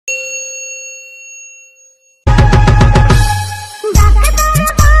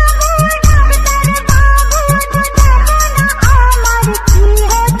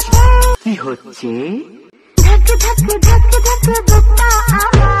হচ্ছে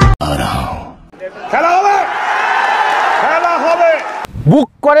বুক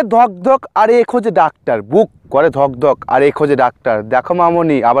করে ধক ধক আর এ খোঁজে ডাক্তার, বুক করে ধক ধক আর এ খোঁজে ডাক্তার। দেখো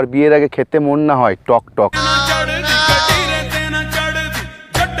মামনি, আবার বিয়ের আগে খেতে মন না হয় টক টক,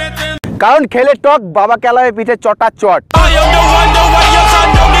 কারণ খেলে টক বাবা কেলাবে পিঠে চটা চট।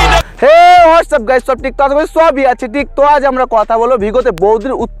 হে হোয়াটসঅ্যাপ গাইস, সব ঠিক তো আছে, সবই আছে ঠিক। তো আজ আমরা কথা বলবো ভিগোতে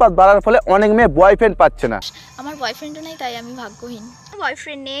বৌদির উৎপাত বাড়ার ফলে অনেক মেয়ে বয়ফ্রেন্ড পাচ্ছে না। আমার বয়ফ্রেন্ডও নেই তাই আমি ভাগ্যহীন,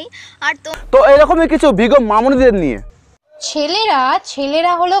 বয়ফ্রেন্ড নেই। আর তো এরকমই কিছু ভিগো মামনিদের নিয়ে।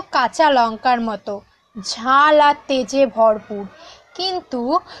 ছেলেরা হলো কাঁচা লঙ্কার মতো, ঝাল আর তেজে ভরপুর, কিন্তু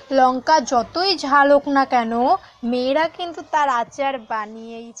লঙ্কা যতই ঝাল হোক না কেন মেয়েরা কিন্তু তার আচার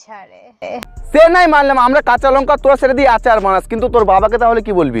বানিয়েই ছাড়ে। সে নাই মানলাম, আমরা কাঁচা লঙ্কা তোরা সেটা দিয়ে আচার বানাস, কিন্তু তোর বাবাকে তাহলে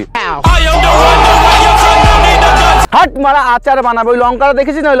কি বলবি? হাট মারা আচার বানাবে, ওই লঙ্কাটা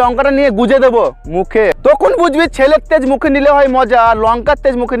দেখেছিস না, ওই লঙ্কাটা নিয়ে গুজে দেবো মুখে, তখন বুঝবি ছেলের তেজ মুখে নিলে হয় মজা, আর লঙ্কার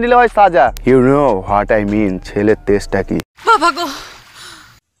তেজ মুখে নিলে হয় সাজা। You know what I mean, ছেলের তেজটা কি। বাবা গো।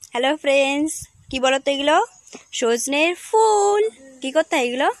 হ্যালো ফ্রেন্ডস, কি বলো তো এগুলো? সজনের ফুল। কি করতে হয়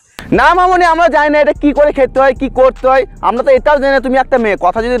এগুলো? না মামনি, আমরা জানি না এটা কি করে খেতে হয়, কি করতে হয়, আমরা তো এটাও জানি না। তুমি একটা মেয়ে,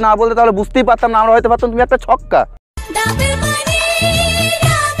 কথা যদি না বলতে তাহলে বুঝতেই পারতাম না, আমরা হয়তো পারতাম তুমি একটা ছক্কা।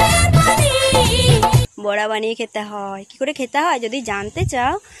 বড়া বানিয়ে খেতে হয়, কি করে খেতে হয় যদি জানতে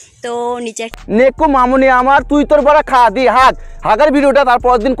চাও তো নিচে নেকো মামনি আমার, তুই তোর বড়া খা দি হাত হাগার ভিডিওটা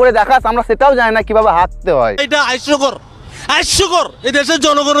তারপর দিন করে দেখাস, আমরা সেটাও জানি না কিভাবে হাঁকতে হয়। এটা হাস্যকর, হাস্যকর, এই দেশের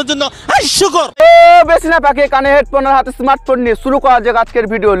জনগণের জন্য হাস্যকর। বেশি না পাকে, কানে হেডফোন আর হাতে স্মার্টফোন নিয়ে শুরু করা যাক আজকের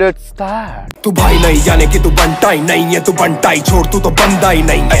ভিডিও। Let's start. तू भाई नहीं जाने कि तू बनता ही नहीं है, तू बनता ही छोड़, तू तो बनता ही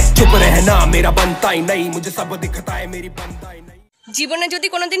नहीं है, चुप रहना मेरा बनता ही नहीं, मुझे सब दिखता है मेरी बनता ही नहीं। জীবনে যদি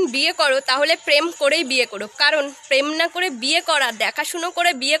কোনোদিন বিয়ে করো তাহলে প্রেম করেই বিয়ে করো, কারণ প্রেম না করে বিয়ে করা, দেখাশুনো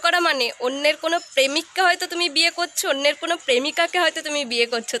করে বিয়ে করা মানে অন্যের কোনো প্রেমিককে হয়তো তুমি বিয়ে করছো, অন্যের কোনো প্রেমিকাকে হয়তো তুমি বিয়ে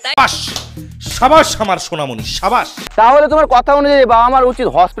করছো। তাই সাবাস আমার সোনামণি, সাবাস। তাহলে তোমার কথা অনুযায়ী বাবা আমার উচিত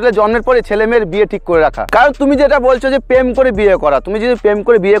হসপিটালে জন্মের পরে ছেলে মেয়ের বিয়ে ঠিক করে রাখা, কারণ তুমি যেটা বলছো যে প্রেম করে বিয়ে করা, তুমি যদি প্রেম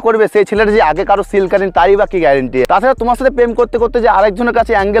করে বিয়ে করবে সেই ছেলেটা যে আগে কারো সিল কাটেন তারই বা কি গ্যারেন্টি? তাছাড়া তোমার সাথে প্রেম করতে করতে যে আরেকজনের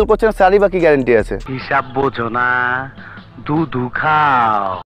কাছে অ্যাঙ্গেল করছেন তারই বা কি গ্যারেন্টি আছে? হিসাব বোঝো না, দুধু খাও।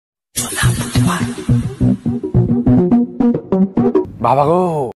 বাবা গো,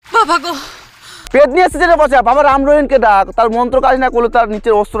 বাবা গো, পেট নিয়ে এসেছে রে বসা, বাবা রামরহিনকে ডাক, তার মন্ত্র কাজ না করলে তার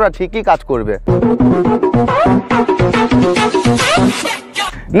নিচের অস্ত্রটা ঠিকই কাজ করবে।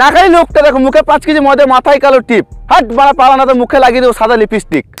 না খালি লোকটা দেখো, মুখে 5 কেজি মধ্যে মাথায় কালো টিপ, হাট বাড়া পালা না তো মুখে লাগিয়ে দেবো সাদা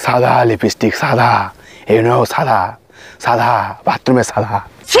লিপস্টিক। সাদা লিপস্টিক, সাদা, এই নাও সাদা, সাদা বাথরুমে সাদা।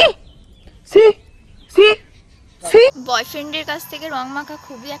 বয়ফ্রেন্ডের কাছ থেকে রং মাখা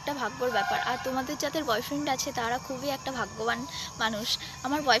খুবই একটা ভাগ্যর ব্যাপার, আর তোমাদের যাদের বয়ফ্রেন্ড আছে তারা খুবই একটা ভাগ্যবান মানুষ।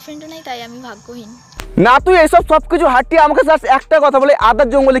 আমার বয়ফ্রেন্ডও নেই তাই আমি ভাগ্যহীন। না তুই এইসব সবকিছু হাঁটিয়ে আমাকে জাস্ট একটা কথা বলে, আদার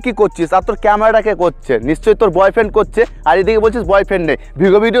জঙ্গলে কি করছিস? আর তোর ক্যামেরাটা কে করছে? নিশ্চয়ই তোর বয়ফ্রেন্ড করছে, আর এদিকে বলছিস বয়ফ্রেন্ড নেই।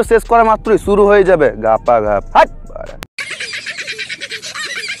 ভিগো ভিডিও শেষ করা মাত্রই শুরু হয়ে যাবে গাপা গাপ। হাট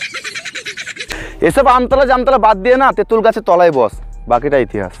এসব আমতলা জামতলা বাদ দিয়ে না তেঁতুল গাছের তলায় বস, বাকিটা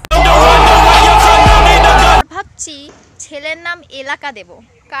ইতিহাস। ভাবছি ছেলের নাম এলাকা দেব,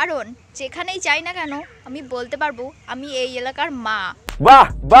 কারণ যেখানেই যাই না কেন আমি বলতে পারবো আমি এই এলাকার মা। বাহ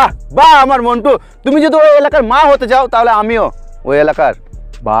বাহ বাহ আমার মন্টু, তুমি যদি ওই এলাকার মা হতে চাও তাহলে আমিও ওই এলাকার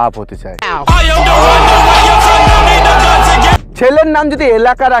বাপ হতে চাই। ছেলের নাম যদি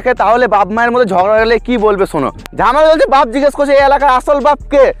এলাকা রাখে তাহলে বাপ মায়ের মধ্যে ঝগড়া গেলে কি বলবে শোনো। ঝামেলা বলছে, বাপ জিজ্ঞেস করছে এই এলাকার আসল বাপ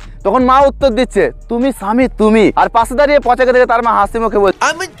কে, তখন মা উত্তর দিচ্ছে তুমি স্বামী তুমি, আর পাশে দাঁড়িয়ে পচাকে দেখে তার মা হাসি মুখে বলছে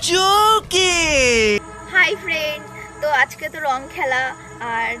আমি জোকিং। হাই ফ্রেন্ড, তো আজকে তো রং খেলা,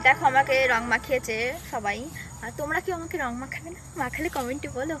 আর দেখো আমাকে রং মাখিয়েছে সবাই, আর তোমরা কি আমাকে রং মাখাবে না? মাখালে কমেন্টে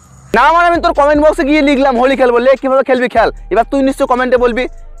বলো। না মানে আমি তোর কমেন্ট বক্সে গিয়ে লিখলাম হোলি খেলবো, লে কিভাবে খেলবি খেল। এবার তুই নিশ্চয় কমেন্টে বলবি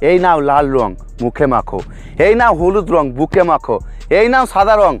এই নাও লাল রং মুখে মাখো, এই নাও হলুদ রং বুকে মাখো, এই নাও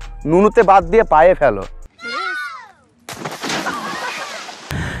সাদা রং নুনুতে বাদ দিয়ে পায়ে ফেলো।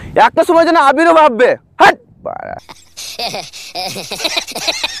 একটা সময় যেন আবিরও ভাববে। হাট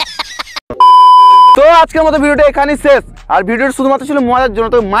তো আজকের মতো ভিডিওটা এখানেই শেষ, আর ভিডিওটা শুধুমাত্র ছিল মজার জন্য,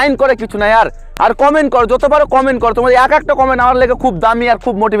 তো মাইন্ড করে কিছু নাই। আর কমেন্ট করো, যত পারো কমেন্ট করো, তোমাদের এক একটা কমেন্ট আমার লেগে খুব দামি আর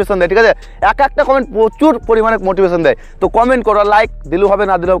খুব মোটিভেশন দেয়, ঠিক আছে? এক একটা কমেন্ট প্রচুর পরিমাণে মোটিভেশন দেয়। তো কমেন্ট করো, লাইক দিলেও হবে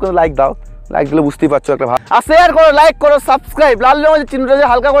না দিলেও, কিন্তু লাইক দাও, লাইক দিলে বুঝতেই পারছো একটা ভালো। আর শেয়ার করো, লাইক করো, সাবস্ক্রাইব, লাল রঙের চিহ্নটা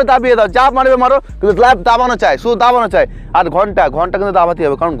হালকা করে দাবিয়ে দাও, যা মারবে মারো, কিন্তু লাইভ দাবানো চাই, শুধু দাবানো চাই। আর ঘন্টা কিন্তু দাবাতেই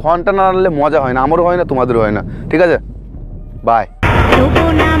হবে, কারণ ঘন্টা না আনলে মজা হয় না, আমারও হয় না তোমাদেরও হয় না, ঠিক আছে? বাই।